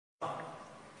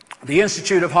The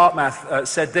Institute of Heart Math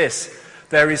said this: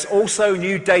 there is also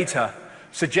new data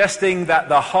suggesting that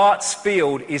the heart's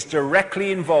field is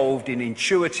directly involved in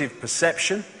intuitive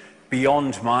perception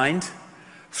beyond mind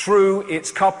through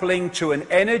its coupling to an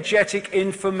energetic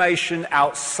information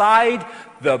outside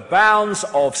the bounds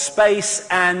of space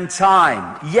and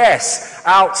time. Yes,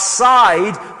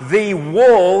 outside the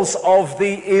walls of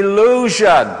the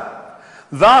illusion.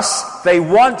 Thus, they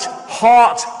want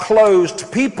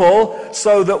heart-closed people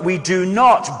so that we do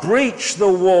not breach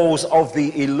the walls of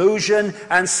the illusion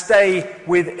and stay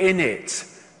within it.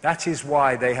 That is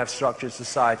why they have structured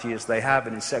society as they have,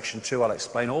 and in section 2 I'll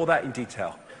explain all that in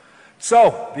detail.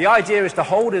 So, the idea is to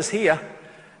hold us here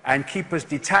and keep us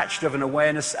detached of an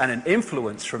awareness and an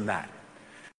influence from that.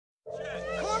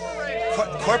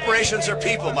 Corporations are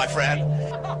people, my friend.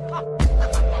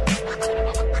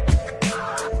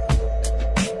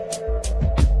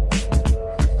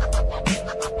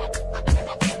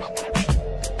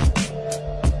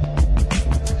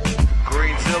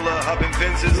 Hopping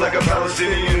fences like a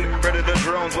Palestinian. Predator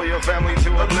drones will your family to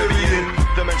oblivion.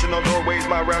 Dimensional doorways,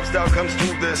 my rap style comes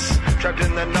through this. Trapped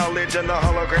in the knowledge and the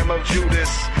hologram of Judas.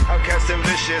 Outcast and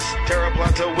vicious, terror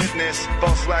plot to witness.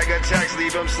 False flag attacks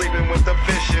leave him sleeping with the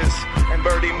fishes. And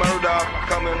Birdie Murdoch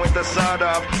coming with the sod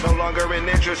off. No longer in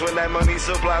interest when that money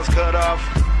supply's cut off.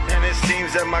 And it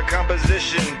seems that my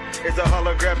composition is a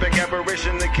holographic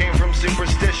apparition that came from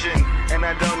superstition. And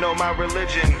I don't know my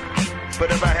religion, but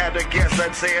if I had to guess,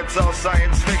 I'd say it's all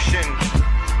science fiction.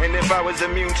 And if I was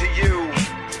immune to you,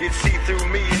 you'd see through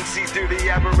me and see through the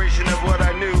aberration of what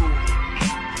I knew.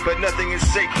 But nothing is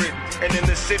sacred, and in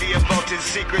the city of vaulted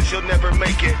secrets, you'll never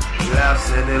make it. Life's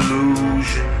an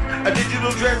illusion, a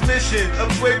digital transmission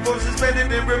of waveforms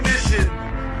suspended in remission.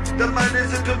 The mind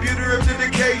is a computer of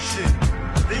dedication.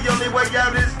 The only way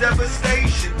out is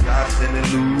devastation. Life's an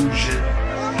illusion.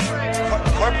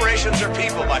 Corporations are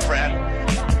people, my friend.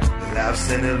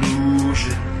 Life's an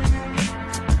illusion.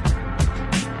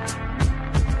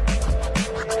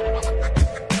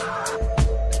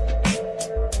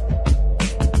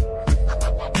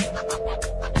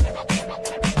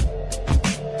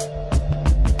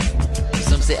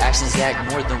 Some say actions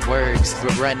act more than words,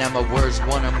 but right now my words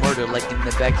want to murder. Like in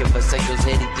the back of a psycho's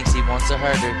head, he thinks he wants to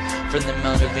hurt her. From the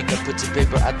amount of ink I put to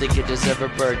paper, I think it deserves a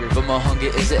burger. But my hunger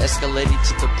is escalating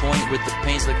to the point where the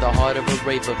pain's like the heart of a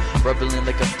raver, rubbling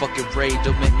like a fucking raid.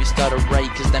 Don't make me start a raid,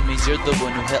 cause that means you're the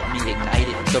one who helped me ignite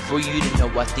it. So for you to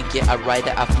know, I think I ride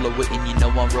it, I flow it, and you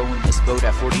know I'm rowing this boat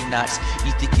at 40 knots.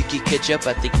 You think you can catch up?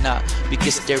 I think not,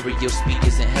 because stereo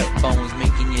speakers and headphones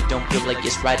making you don't feel like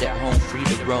it's right at home, free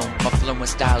to roam. My flow and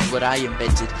style is what I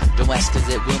invented. Don't ask, cause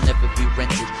it will never be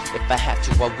rented. If I have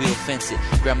to, I will fence it.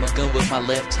 Grab my gun with my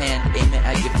left hand, aim it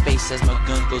at your face as my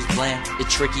gun goes bland. The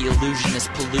tricky illusion is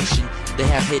pollution. They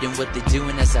have hidden what they're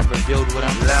doing as I revealed what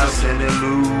I'm pursuing. Life's an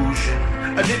illusion,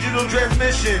 a digital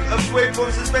transmission of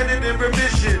waveforms suspended in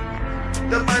remission.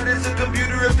 The mind is a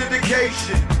computer of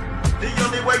dedication. The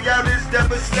only way out is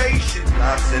devastation.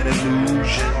 Life's an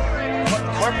illusion.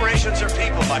 Corporations are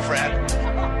people, my friend.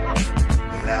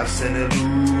 Life's an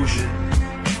illusion.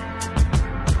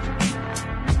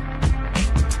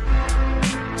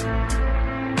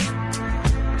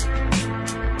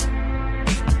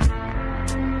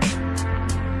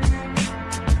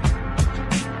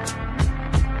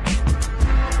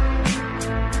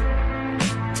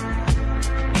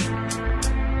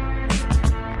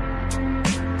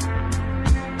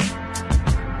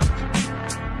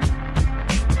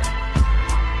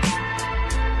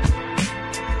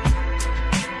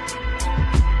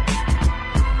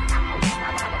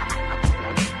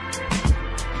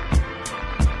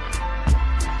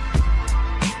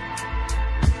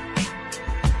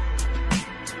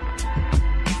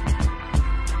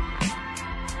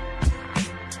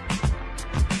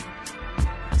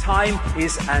 Time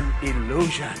is an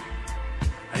illusion,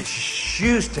 and it's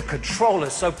used to control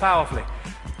us so powerfully.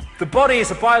 The body is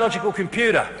a biological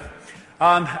computer,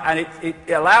 and it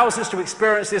allows us to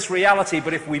experience this reality,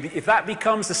 but if that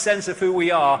becomes the sense of who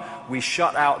we are, we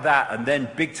shut out that, and then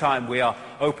big time we are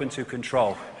open to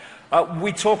control.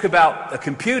 We talk about a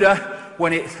computer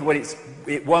when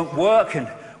it won't work and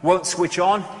won't switch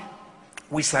on.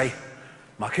 We say,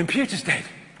 my computer's dead.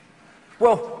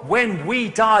 Well, when we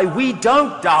die, we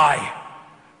don't die.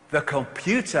 The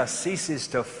computer ceases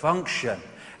to function,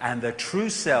 and the true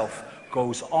self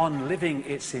goes on living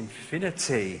its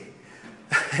infinity.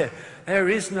 There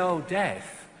is no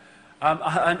death.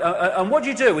 And what do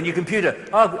you do when your computer,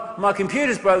 oh, my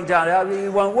computer's broken down,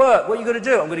 it won't work. What are you going to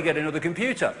do? I'm going to get another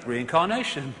computer.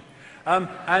 Reincarnation.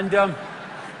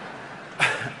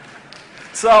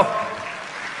 So,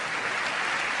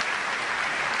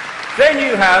 Then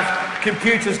you have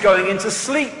computers going into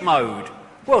sleep mode.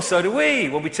 Well, so do we.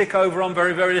 Well, we tick over on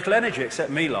very, very little energy, except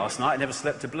me last night. I never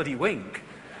slept a bloody wink.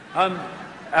 And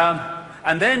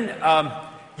then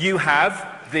you have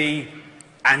the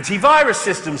antivirus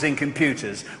systems in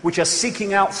computers, which are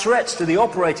seeking out threats to the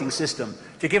operating system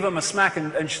to give them a smack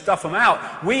and stuff them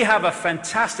out. We have a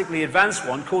fantastically advanced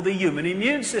one called the human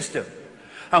immune system.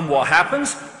 And what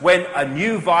happens when a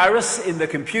new virus in the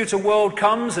computer world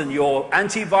comes and your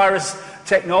antivirus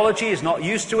technology is not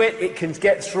used to it, it can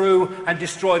get through and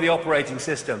destroy the operating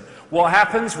system. What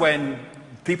happens when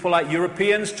people like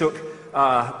Europeans took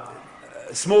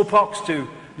smallpox to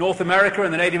North America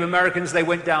and the Native Americans? They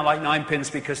went down like 9 pins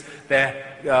because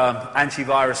their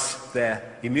antivirus, their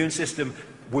immune system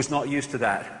was not used to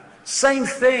that. Same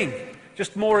thing,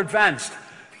 just more advanced.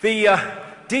 The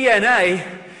DNA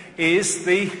is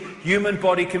the human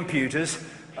body computer's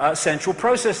central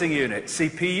processing unit,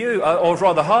 CPU, or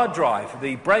rather hard drive.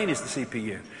 The brain is the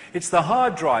CPU. It's the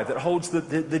hard drive that holds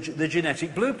the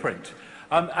genetic blueprint.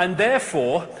 And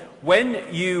therefore,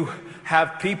 when you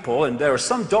have people, and there are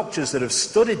some doctors that have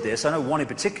studied this, I know one in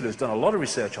particular has done a lot of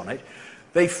research on it,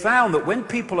 they found that when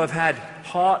people have had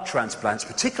heart transplants,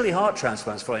 particularly heart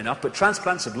transplants, funnily enough, but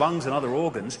transplants of lungs and other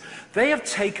organs, they have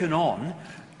taken on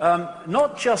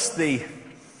not just the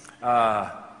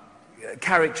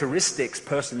characteristics,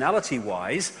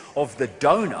 personality-wise, of the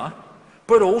donor,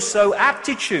 but also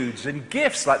aptitudes and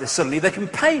gifts, like suddenly they can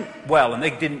paint well and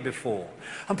they didn't before.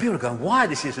 And people are going, why?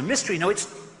 This is a mystery. No, it's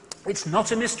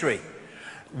not a mystery.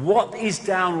 What is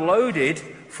downloaded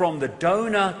from the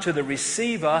donor to the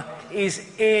receiver is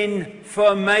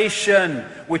information,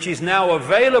 which is now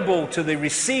available to the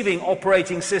receiving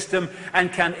operating system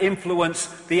and can influence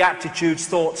the aptitudes,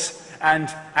 thoughts, and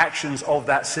actions of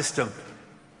that system.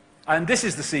 And this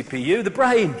is the CPU, the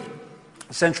brain,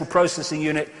 the central processing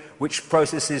unit, which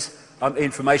processes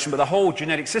information, but the whole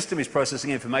genetic system is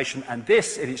processing information, and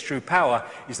this, in its true power,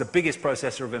 is the biggest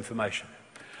processor of information.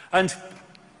 And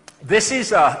this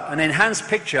is an enhanced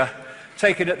picture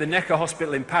taken at the Necker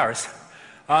Hospital in Paris,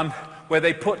 where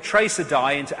they put tracer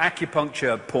dye into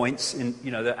acupuncture points in,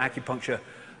 the acupuncture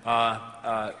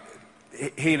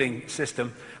healing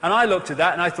system. And I looked at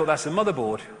that and I thought, that's a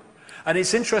motherboard. And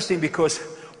it's interesting because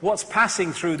what's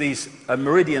passing through these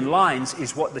meridian lines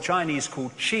is what the Chinese call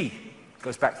qi. It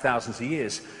goes back thousands of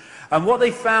years. And what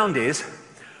they found is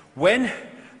when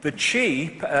the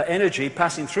qi energy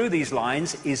passing through these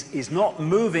lines is not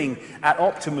moving at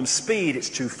optimum speed, it's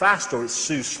too fast or it's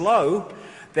too slow,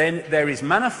 then there is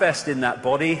manifest in that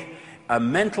body a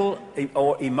mental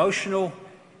or emotional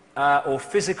or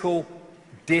physical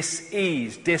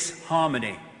dis-ease,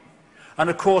 disharmony. And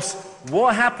of course,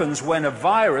 what happens when a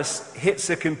virus hits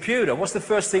a computer? What's the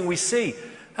first thing we see?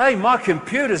 Hey, my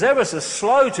computer's ever so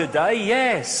slow today.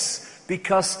 Yes,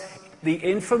 because the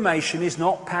information is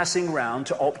not passing round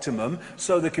to optimum,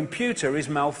 so the computer is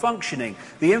malfunctioning.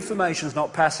 The information is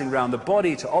not passing round the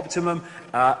body to optimum.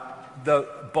 The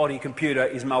body computer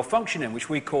is malfunctioning, which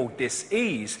we call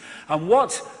dis-ease. And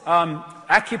what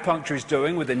acupuncture is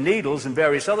doing with the needles and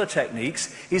various other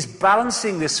techniques is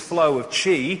balancing this flow of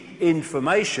qi,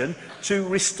 information, to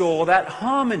restore that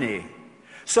harmony.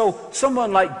 So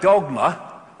someone like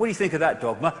Dogma, what do you think of that,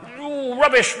 Dogma? Ooh,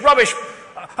 rubbish, rubbish.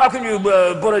 How can you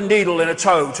put a needle in a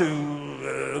toe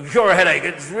to cure a headache?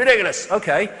 It's ridiculous.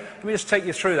 Okay, let me just take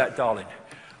you through that, darling.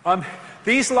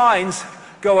 These lines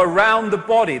go around the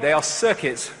body. They are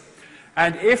circuits.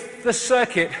 And if the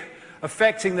circuit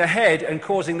affecting the head and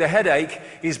causing the headache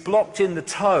is blocked in the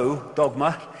toe,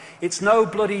 Dogma, it's no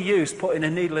bloody use putting a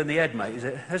needle in the head, mate, is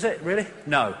it? Is it, really?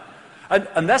 No.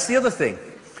 And that's the other thing.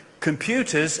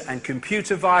 Computers and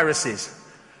computer viruses,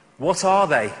 what are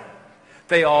they?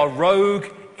 They are rogue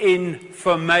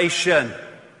information.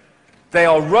 They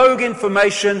are rogue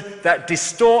information that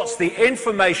distorts the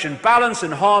information balance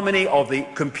and harmony of the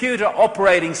computer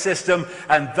operating system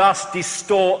and thus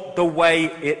distort the way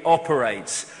it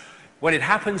operates. When it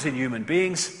happens in human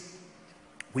beings,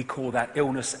 we call that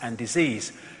illness and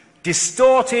disease.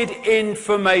 Distorted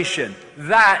information.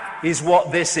 That is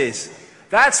what this is.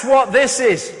 That's what this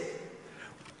is.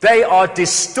 They are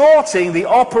distorting the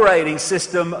operating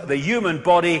system, the human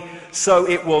body, so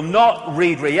it will not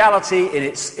read reality in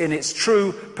its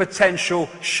true potential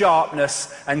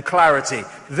sharpness and clarity.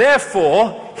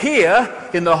 Therefore, here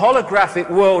in the holographic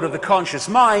world of the conscious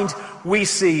mind, we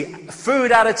see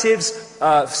food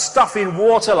additives, stuff in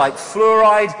water like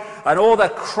fluoride, and all the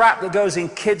crap that goes in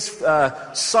kids'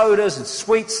 sodas and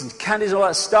sweets and candies and all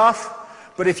that stuff.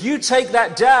 But if you take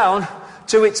that down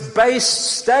to its base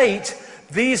state,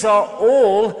 these are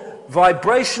all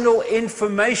vibrational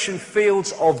information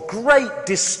fields of great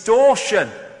distortion.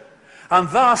 And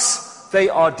thus, they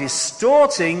are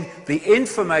distorting the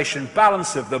information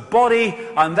balance of the body,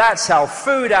 and that's how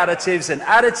food additives and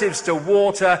additives to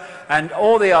water and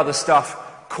all the other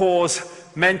stuff cause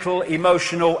mental,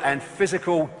 emotional, and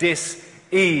physical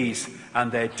dis-ease. And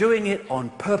they're doing it on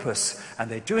purpose. And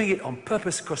they're doing it on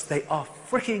purpose because they are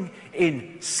freaking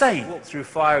insane. Walk through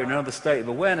fire in another state of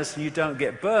awareness and you don't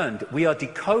get burned. We are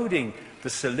decoding the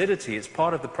solidity. It's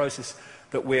part of the process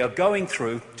that we are going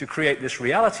through to create this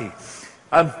reality.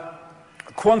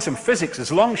 Quantum physics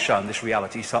has long shown this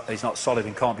reality is not solid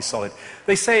and can't be solid.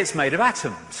 They say it's made of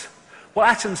atoms. Well,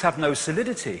 atoms have no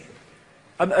solidity.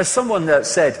 As someone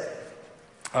said,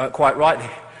 quite rightly,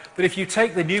 that if you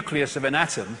take the nucleus of an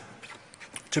atom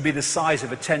to be the size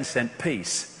of a 10-cent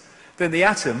piece, then the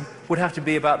atom would have to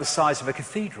be about the size of a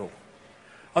cathedral.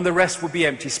 And the rest would be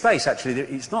empty space. Actually,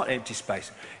 it's not empty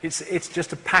space. It's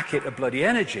just a packet of bloody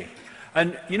energy.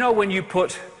 And you know when you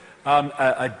put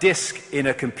a disk in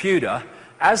a computer,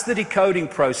 as the decoding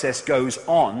process goes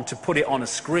on to put it on a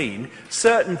screen,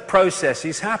 certain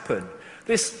processes happen.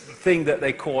 This thing that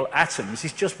they call atoms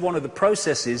is just one of the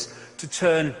processes to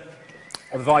turn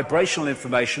vibrational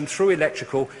information through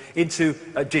electrical into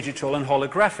digital and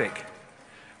holographic.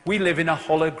 We live in a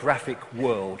holographic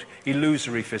world,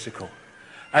 illusory physical.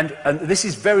 And this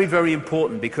is very, very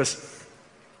important, because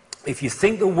if you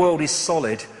think the world is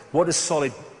solid, what's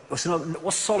solid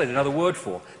another word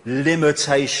for?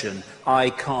 Limitation.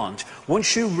 I can't.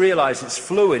 Once you realize it's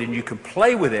fluid and you can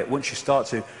play with it, once you start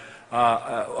to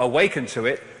awaken to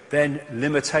it, then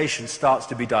limitation starts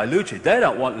to be diluted. They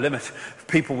don't want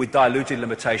people with diluted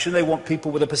limitation. They want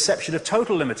people with a perception of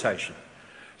total limitation.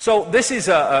 So this is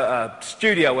a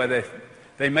studio where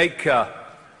they make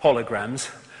holograms.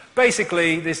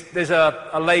 Basically, there's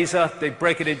a laser. They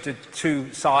break it into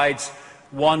two sides.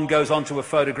 One goes onto a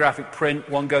photographic print.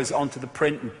 One goes onto the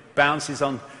print and bounces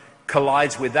on,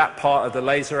 collides with that part of the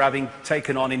laser, having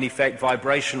taken on, in effect,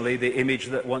 vibrationally, the image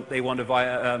that they want to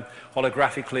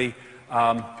holographically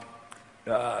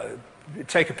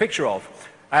take a picture of.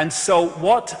 And so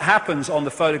what happens on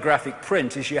the photographic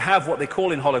print is you have what they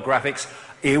call in holographics,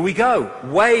 here we go,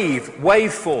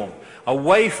 waveform, a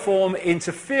waveform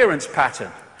interference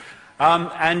pattern.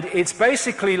 And it's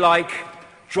basically like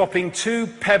dropping two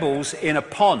pebbles in a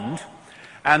pond,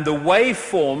 and the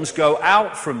waveforms go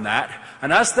out from that,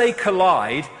 and as they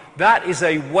collide, that is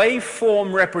a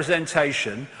waveform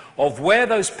representation of where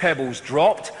those pebbles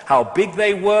dropped, how big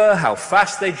they were, how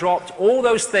fast they dropped. All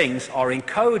those things are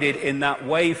encoded in that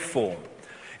waveform.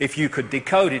 If you could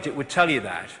decode it, it would tell you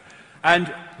that.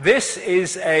 And this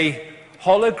is a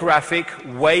holographic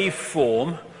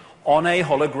waveform on a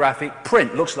holographic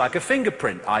print. Looks like a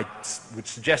fingerprint. I would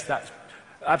suggest that's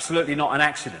absolutely not an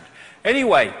accident.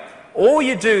 Anyway, all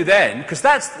you do then, because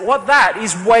that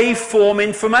is waveform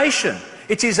information.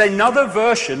 It is another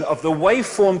version of the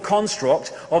waveform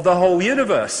construct of the whole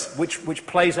universe, which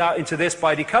plays out into this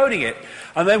by decoding it.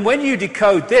 And then when you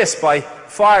decode this by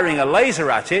firing a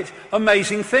laser at it,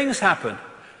 amazing things happen.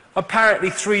 Apparently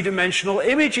three-dimensional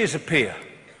images appear.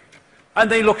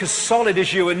 And they look as solid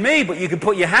as you and me, but you can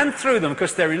put your hand through them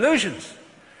because they're illusions.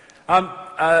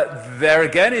 There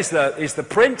again is the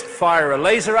print, fire a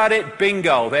laser at it,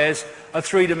 bingo, there's a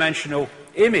three-dimensional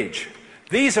image.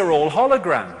 These are all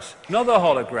holograms. Another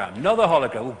hologram, another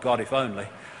hologram. Oh, God, if only.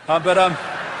 But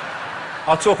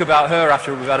I'll talk about her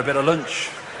after we've had a bit of lunch.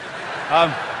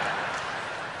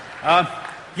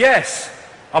 Yes,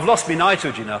 I've lost my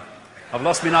knighthood, you know. I've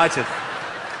lost my knighthood.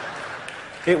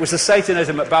 It was the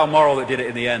Satanism at Balmoral that did it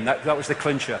in the end. That was the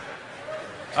clincher.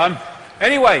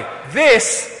 Anyway,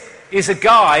 this is a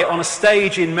guy on a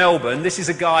stage in Melbourne. This is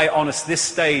a guy on this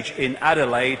stage in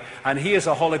Adelaide, and he is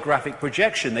a holographic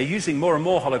projection. They're using more and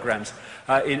more holograms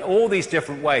in all these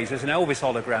different ways. There's an Elvis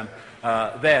hologram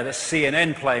there. That's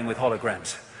CNN playing with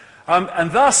holograms.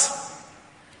 And thus,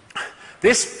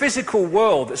 this physical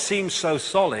world that seems so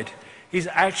solid is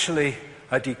actually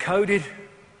a decoded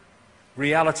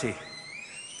reality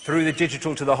through the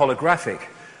digital to the holographic.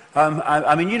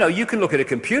 I mean, you know, you can look at a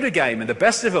computer game and the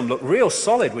best of them look real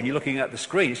solid when you're looking at the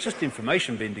screen. It's just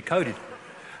information being decoded.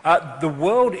 The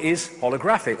world is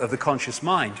holographic, of the conscious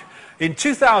mind. In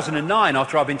 2009,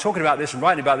 after I've been talking about this and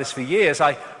writing about this for years,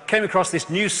 I came across this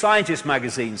New Scientist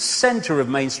magazine, centre of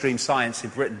mainstream science in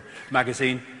Britain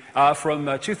magazine,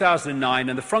 from 2009,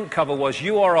 and the front cover was,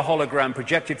 "You are a hologram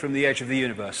projected from the edge of the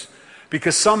universe."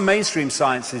 Because some mainstream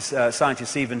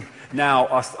scientists even now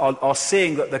are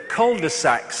seeing that the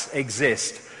cul-de-sacs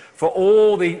exist for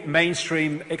all the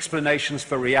mainstream explanations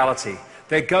for reality.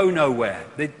 They go nowhere.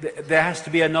 There has to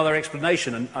be another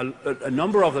explanation, and a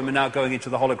number of them are now going into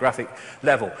the holographic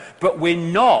level. But we're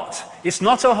not. It's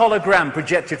not a hologram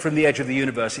projected from the edge of the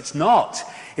universe. It's not.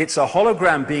 It's a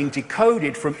hologram being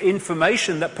decoded from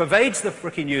information that pervades the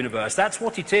frickin' universe. That's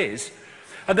what it is.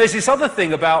 And there's this other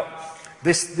thing about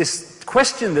this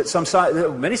question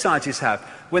that many scientists have,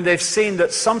 when they've seen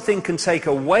that something can take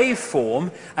a wave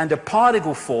form and a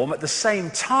particle form at the same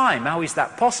time. How is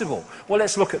that possible? Well,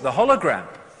 let's look at the hologram.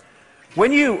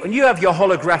 When you have your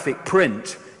holographic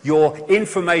print, your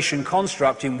information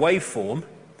construct in waveform,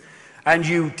 and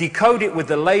you decode it with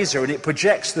the laser and it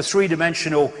projects the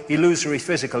three-dimensional illusory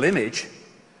physical image,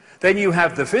 then you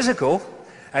have the physical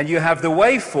and you have the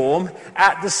waveform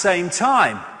at the same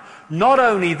time. Not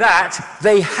only that,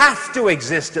 they have to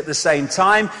exist at the same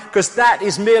time, because that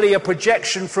is merely a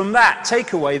projection from that.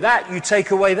 Take away that, you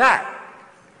take away that.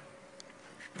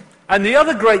 And the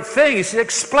other great thing is, it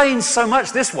explains so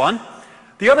much, this one.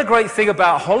 The other great thing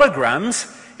about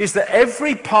holograms is that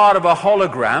every part of a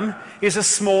hologram is a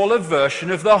smaller version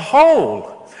of the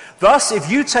whole. Thus, if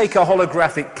you take a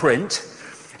holographic print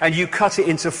and you cut it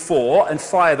into 4 and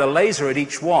fire the laser at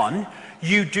each one,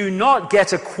 you do not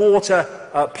get a quarter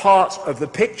part of the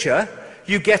picture,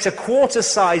 you get a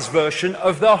quarter-size version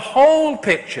of the whole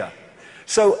picture.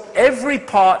 So every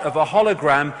part of a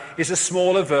hologram is a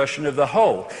smaller version of the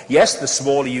whole. Yes, the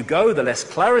smaller you go, the less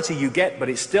clarity you get, but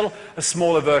it's still a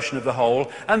smaller version of the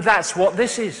whole, and that's what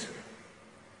this is.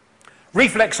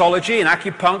 Reflexology and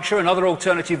acupuncture and other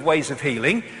alternative ways of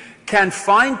healing can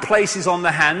find places on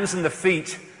the hands and the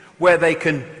feet where they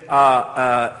can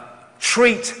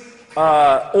treat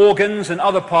organs and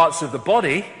other parts of the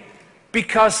body,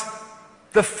 because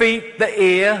the feet, the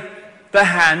ear, the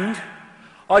hand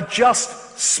are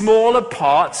just smaller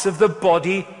parts of the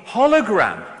body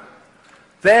hologram.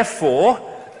 Therefore,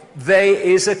 there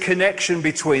is a connection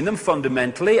between them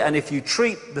fundamentally, and if you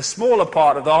treat the smaller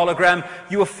part of the hologram,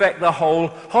 you affect the whole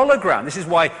hologram. This is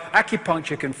why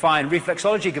acupuncture can find,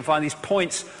 reflexology can find these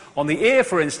points on the ear,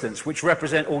 for instance, which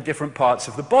represent all different parts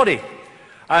of the body.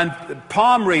 And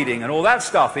palm reading and all that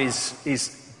stuff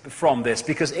is from this,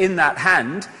 because in that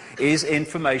hand is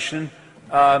information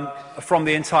from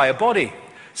the entire body.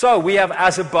 So we have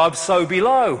as above, so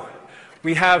below.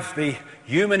 We have the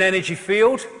human energy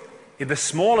field in the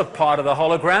smaller part of the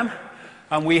hologram,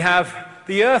 and we have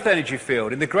the earth energy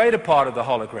field in the greater part of the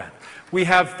hologram. We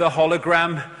have the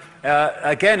hologram,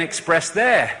 again, expressed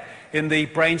there in the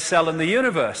brain cell and the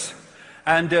universe.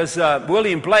 And as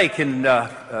William Blake, in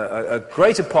a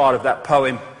greater part of that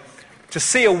poem, to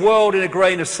see a world in a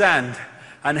grain of sand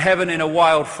and heaven in a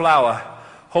wild flower,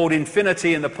 hold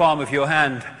infinity in the palm of your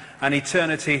hand and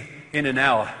eternity in an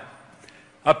hour.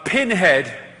 A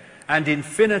pinhead and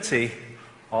infinity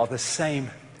are the same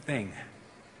thing.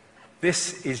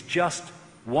 This is just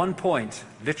one point,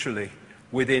 literally,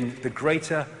 within the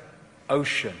greater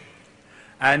ocean.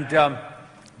 And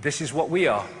this is what we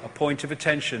are, a point of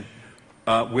attention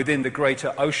within the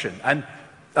greater ocean. And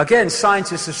again,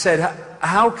 scientists have said,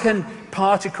 how can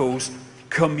particles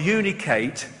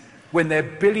communicate when they're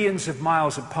billions of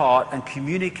miles apart and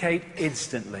communicate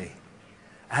instantly?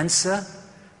 Answer,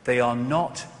 they are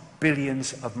not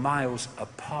billions of miles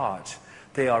apart.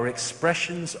 They are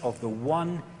expressions of the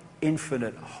one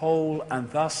infinite whole, and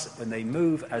thus, when they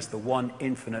move as the one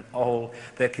infinite whole,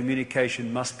 their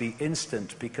communication must be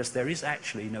instant, because there is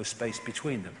actually no space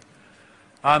between them.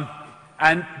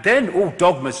 And then,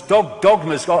 dogmas.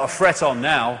 Dogma's got a fret on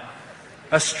now.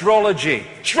 Astrology.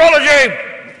 Astrology!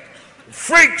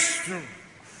 Freaks!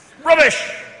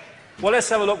 Rubbish! Well, let's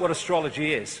have a look what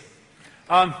astrology is.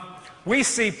 We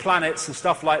see planets and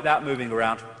stuff like that moving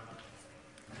around.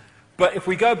 But if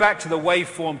we go back to the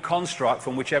waveform construct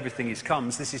from which everything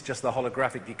comes, this is just the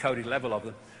holographic decoded level of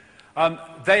them,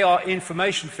 they are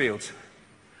information fields.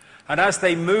 And as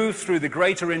they move through the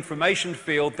greater information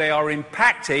field, they are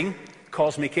impacting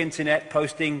cosmic internet,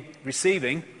 posting,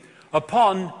 receiving,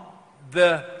 upon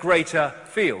the greater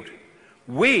field.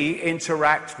 We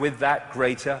interact with that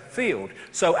greater field.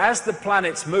 So as the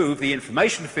planets move, the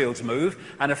information fields move,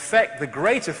 and affect the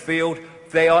greater field,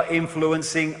 they are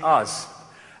influencing us.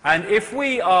 And if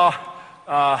we are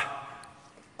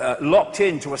locked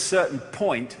into a certain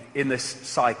point in this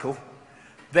cycle,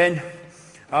 then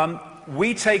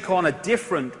we take on a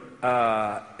different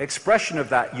expression of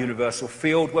that universal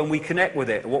field when we connect with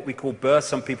it, what we call birth.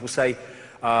 Some people say,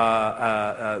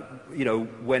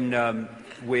 when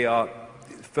we are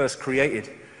first created,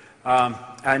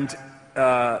 and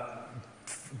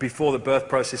before the birth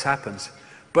process happens.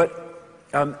 But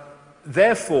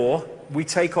therefore, we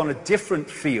take on a different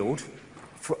field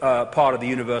part of the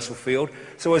universal field.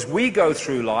 So as we go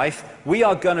through life, we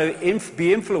are going to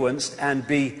be influenced and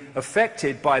be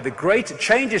affected by the great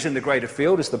changes in the greater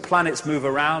field as the planets move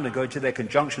around and go to their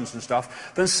conjunctions and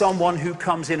stuff, than someone who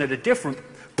comes in at a different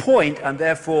point and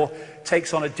therefore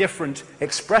takes on a different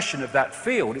expression of that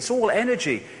field. It's all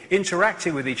energy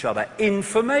interacting with each other,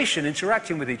 information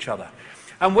interacting with each other.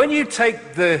 And when you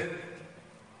take the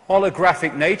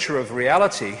holographic nature of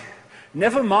reality,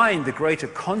 never mind the greater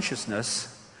consciousness,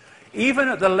 even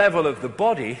at the level of the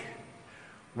body,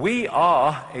 we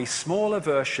are a smaller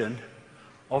version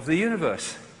of the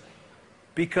universe.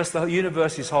 Because the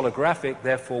universe is holographic,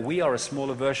 therefore we are a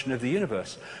smaller version of the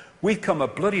universe. We've come a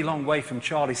bloody long way from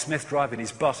Charlie Smith driving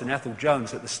his bus and Ethel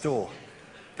Jones at the store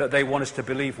that they want us to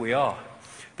believe we are.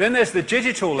 Then there's the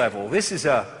digital level. This is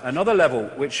another level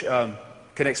which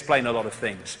can explain a lot of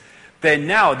things. Then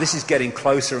now, this is getting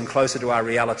closer and closer to our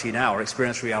reality now, our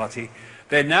experience reality.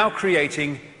 They're now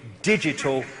creating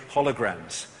digital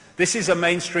holograms. This is a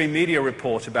mainstream media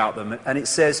report about them, and it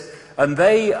says, and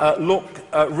they look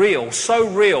real, so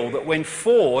real that when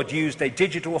Ford used a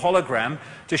digital hologram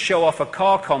to show off a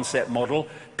car concept model,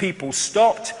 people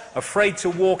stopped, afraid to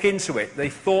walk into it. They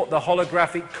thought the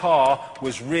holographic car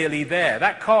was really there.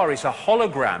 That car is a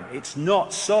hologram. It's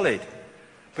not solid,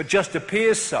 but just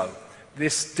appears so.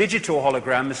 This digital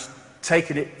hologram has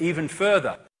taken it even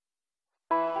further.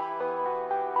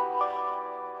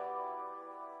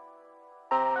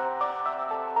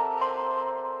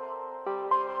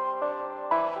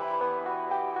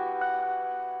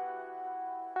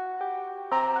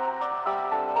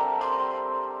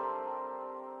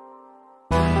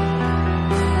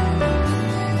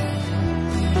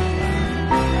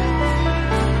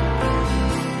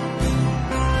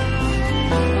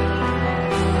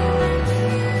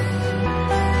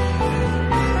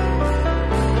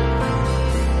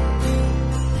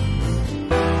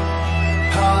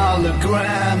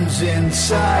 Holograms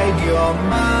inside your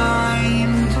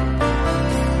mind.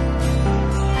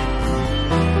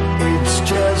 It's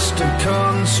just a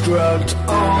construct,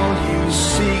 all you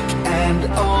seek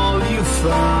and all you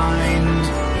find.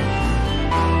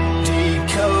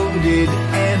 Decoded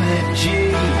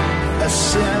energy, a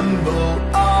symbol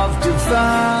of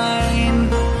divine.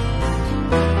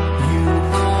 You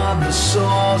are the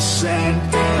source and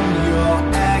in your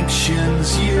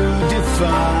actions you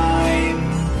define.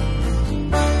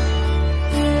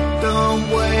 Don't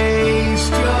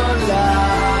waste your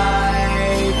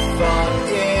life on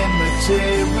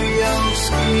immaterial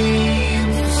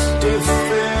schemes.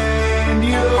 Defend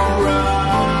your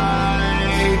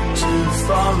right to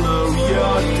follow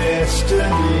your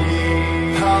destiny.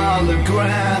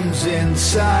 Holograms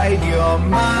inside your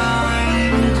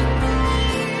mind.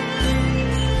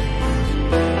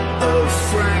 A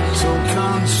fractal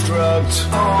construct,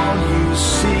 all you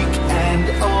seek and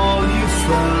all you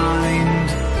find.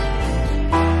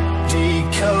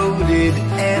 Decoded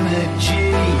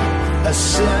energy, a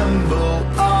symbol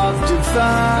of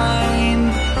divine.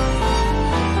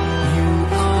 You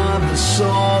are the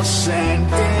source and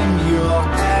in your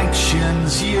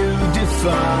actions you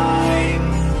define.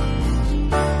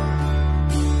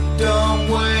 Don't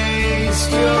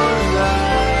waste your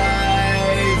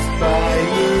life by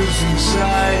losing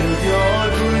sight of your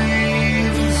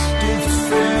dreams.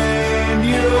 Defend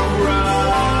your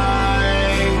right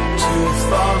to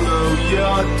follow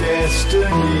your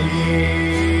destiny.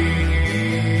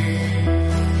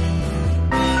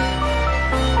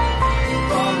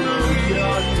 Follow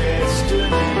your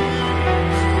destiny.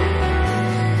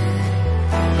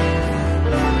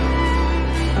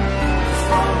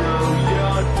 Follow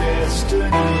your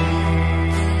destiny.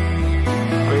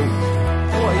 I mean,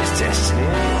 what is destiny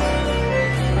anyway?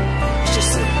 It's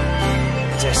just a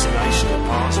destination or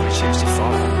path we choose to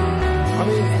follow. I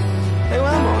mean, who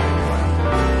am I anyway?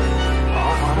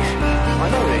 I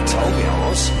know they told me I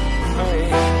was. I mean,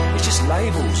 it's just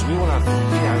labels. We all have,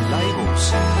 labels.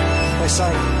 They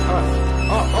say,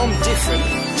 I'm different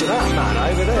to that man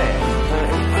over there.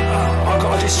 I've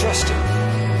got to distrust him.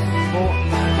 Well,